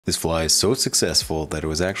This fly is so successful that it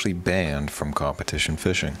was actually banned from competition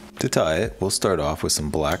fishing. To tie it, we'll start off with some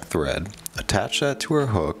black thread, attach that to our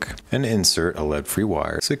hook, and insert a lead-free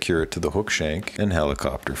wire, secure it to the hook shank, and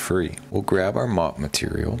helicopter free. We'll grab our mop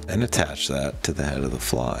material and attach that to the head of the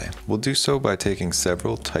fly. We'll do so by taking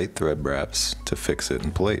several tight thread wraps to fix it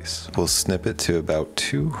in place. We'll snip it to about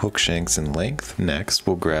 2 hook shanks in length. Next,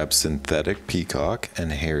 we'll grab synthetic peacock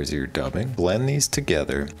and hare's ear dubbing, blend these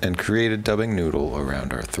together, and create a dubbing noodle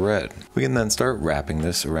around our thread. We can then start wrapping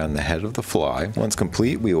this around the head of the fly. Once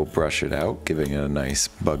complete, we will brush it out, giving it a nice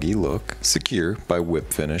buggy look, secure by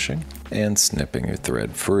whip finishing, and snipping your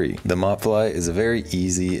thread free. The mop fly is a very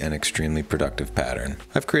easy and extremely productive pattern.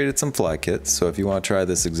 I've created some fly kits, so if you want to try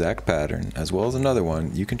this exact pattern, as well as another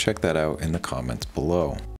one, you can check that out in the comments below.